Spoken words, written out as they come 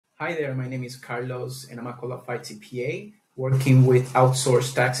Hi there, my name is Carlos and I'm a qualified CPA working with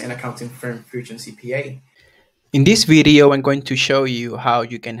outsourced tax and accounting firm Fusion CPA. In this video, I'm going to show you how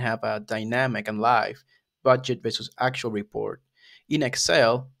you can have a dynamic and live budget versus actual report in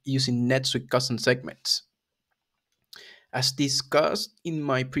Excel using NetSuite custom segments. As discussed in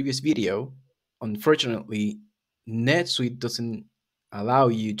my previous video, unfortunately, NetSuite doesn't allow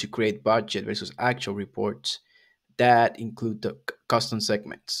you to create budget versus actual reports that include the custom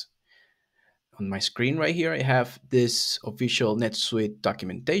segments. On my screen right here, I have this official NetSuite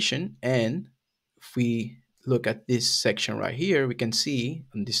documentation. And if we look at this section right here, we can see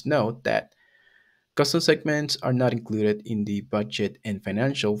on this note that custom segments are not included in the budget and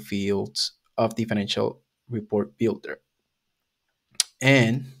financial fields of the financial report builder.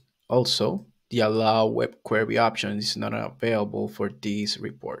 And also, the allow web query option is not available for this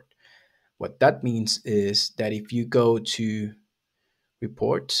report. What that means is that if you go to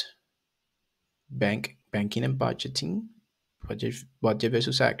report, banking and budgeting, budget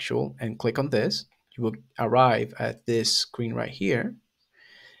versus actual, and click on this, you will arrive at this screen right here.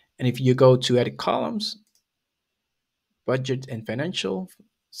 And if you go to edit columns, budget and financial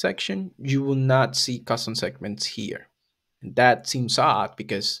section, you will not see custom segments here. And that seems odd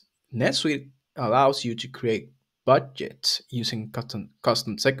because NetSuite allows you to create budgets using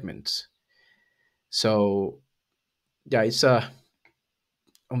custom segments. So yeah, it's a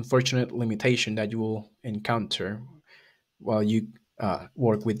unfortunate limitation that you will encounter while you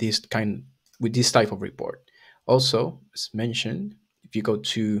work with this type of report. Also, as mentioned, if you go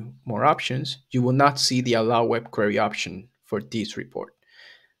to more options, you will not see the allow web query option for this report.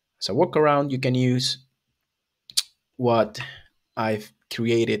 As a workaround, you can use what I've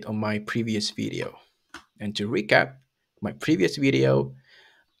created on my previous video. And to recap, my previous video,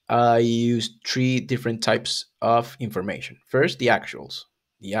 I used three different types of information. First, the actuals.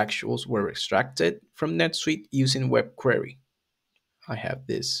 The actuals were extracted from NetSuite using web query. I have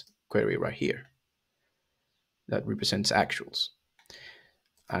this query right here that represents actuals.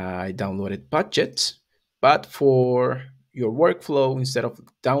 I downloaded budgets, but for your workflow, instead of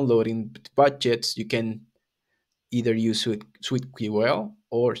downloading budgets, you can either use SuiteQL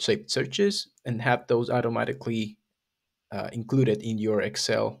or saved searches and have those automatically included in your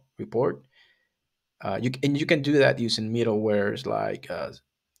Excel report. You can do that using middlewares like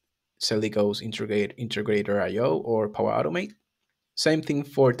Celico's Integrator IO or Power Automate. Same thing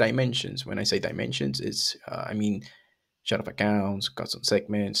for dimensions. When I say dimensions, I mean chart of accounts, custom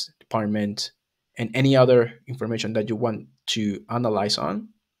segments, department, and any other information that you want to analyze on.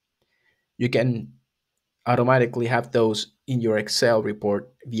 You can automatically have those in your Excel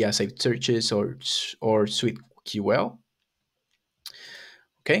report via saved searches or SuiteQL.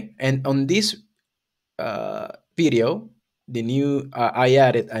 Okay, and on this video, I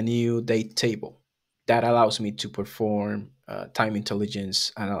added a new date table that allows me to perform time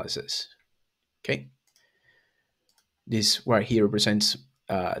intelligence analysis. Okay, this right here represents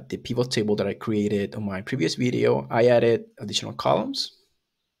the pivot table that I created on my previous video. I added additional columns,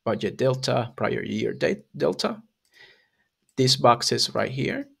 budget delta, prior year date delta. These boxes right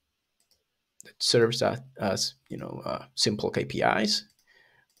here that serves as simple KPIs.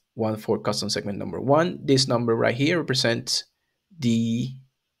 One for custom segment number one. This number right here represents the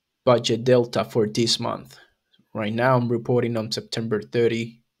budget delta for this month. Right now, I'm reporting on September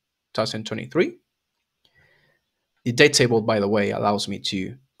 30, 2023. The date table, by the way, allows me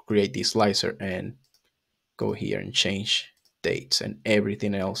to create this slicer and go here and change dates, and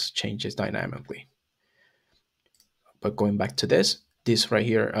everything else changes dynamically. But going back to this right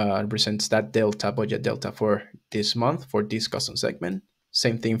here represents that delta, budget delta for this month for this custom segment.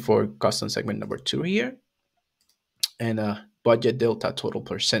 Same thing for custom segment number two here, and budget delta total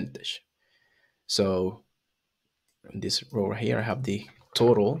percentage. So in this row right here, I have the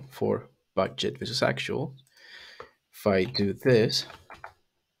total for budget versus actual. If I do this,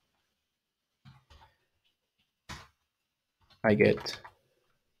 I get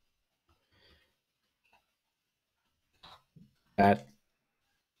that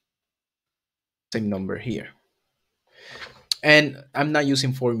same number here. And I'm not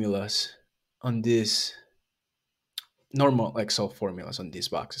using formulas on this normal Excel formulas on these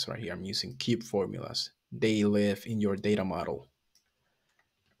boxes right here. I'm using cube formulas. They live in your data model.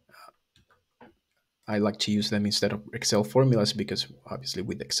 I like to use them instead of Excel formulas because obviously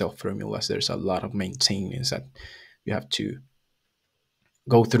with Excel formulas, there's a lot of maintenance that you have to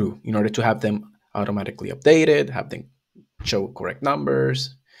go through in order to have them automatically updated, have them show correct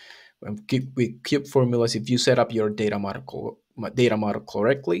numbers. With cube formulas, if you set up your data model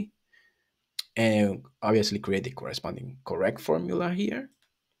correctly and obviously create the corresponding correct formula here,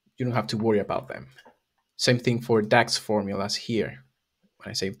 you don't have to worry about them. Same thing for DAX formulas here. When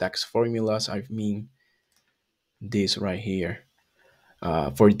I say DAX formulas, I mean this right here.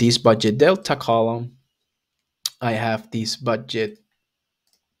 For this budget delta column, I have this budget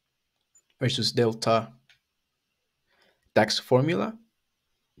versus delta DAX formula.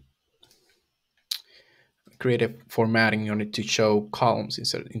 Create a formatting on it to show columns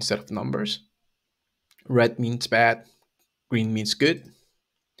instead of numbers. Red means bad, green means good.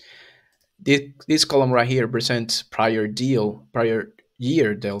 This column right here represents prior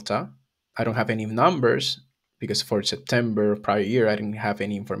year delta. I don't have any numbers because for September prior year, I didn't have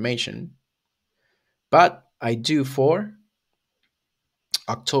any information. But I do for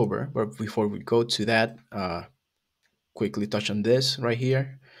October. But before we go to that, quickly touch on this right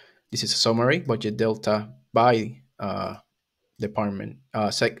here. This is a summary, budget delta by department,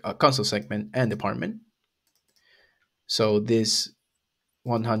 console segment and department. So this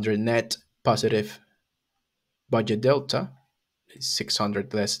 100 net positive budget delta,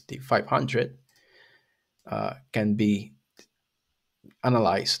 600 less the 500, can be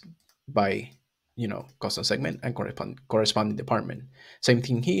analyzed by custom segment and corresponding department. Same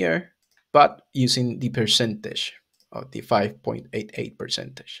thing here, but using the percentage of the 5.88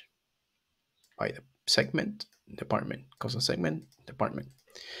 percentage by the segment, department, custom segment, department.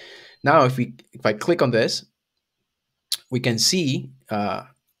 Now, if I click on this, we can see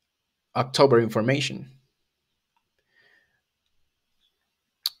October information.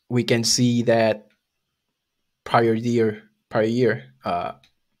 We can see that prior year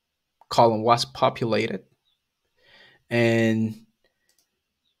column was populated, and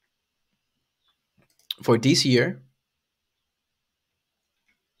for this year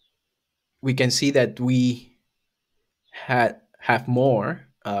we can see that we have more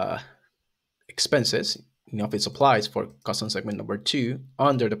expenses in office supplies for custom segment number 2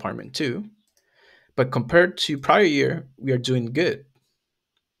 under department 2, but compared to prior year we are doing good.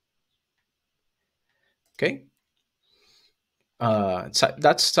 Okay, so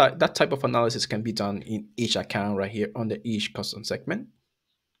that type of analysis can be done in each account right here under each custom segment.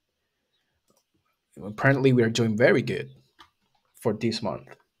 Apparently we are doing very good for this month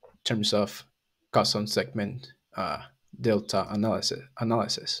in terms of custom segment delta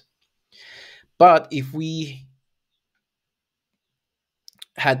analysis. But if we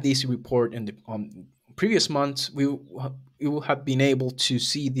had this report in the previous months, we will have been able to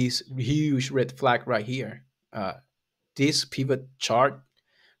see this huge red flag right here. This pivot chart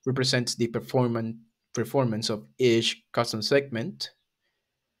represents the performance of each custom segment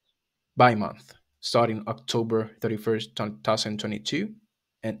by month, starting October 31st, 2022,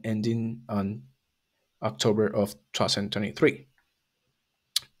 and ending on October of 2023.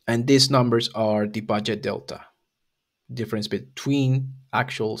 And these numbers are the budget delta, difference between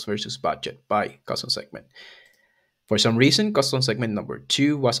actuals versus budget by custom segment. For some reason, custom segment number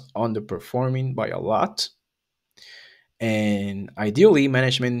 2 was underperforming by a lot. And ideally,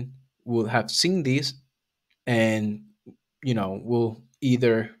 management will have seen this and, will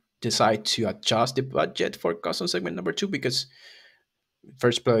either decide to adjust the budget for custom segment number 2 because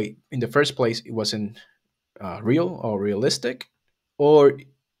in the first place it wasn't real or realistic, or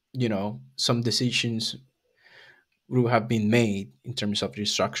some decisions would have been made in terms of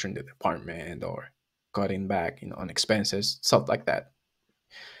restructuring the department or cutting back on expenses, stuff like that.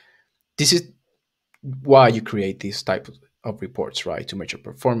 This is why you create these type of reports, right? To measure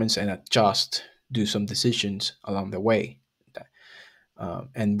performance and adjust, do some decisions along the way.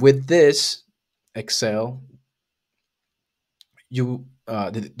 And with this Excel,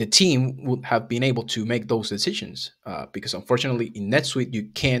 the team would have been able to make those decisions because unfortunately in NetSuite you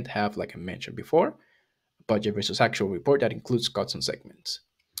can't have, like I mentioned before, budget versus actual report that includes cuts and segments.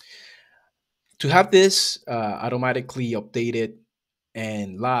 To have this automatically updated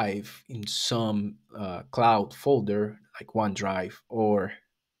and live in some cloud folder like OneDrive or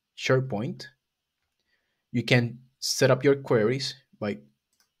SharePoint, you can set up your queries by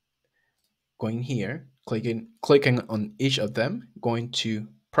going here, clicking on each of them, going to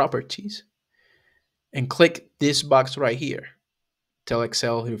properties, and click this box right here. Tell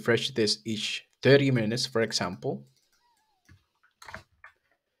Excel to refresh this each 30 minutes, for example.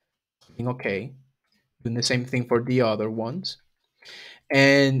 Okay, doing the same thing for the other ones,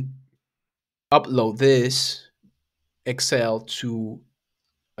 and upload this Excel to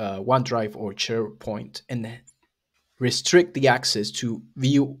OneDrive or SharePoint and restrict the access to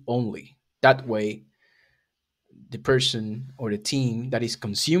view only. That way, the person or the team that is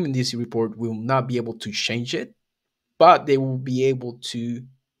consuming this report will not be able to change it, but they will be able to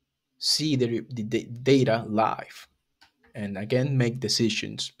see the data live. and again, make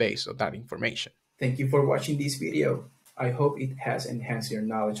decisions based on that information. Thank you for watching this video. I hope it has enhanced your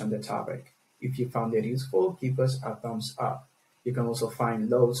knowledge on the topic. If you found it useful, give us a thumbs up. You can also find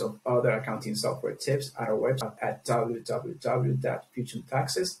loads of other accounting software tips at our website at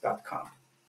www.fusiontaxes.com.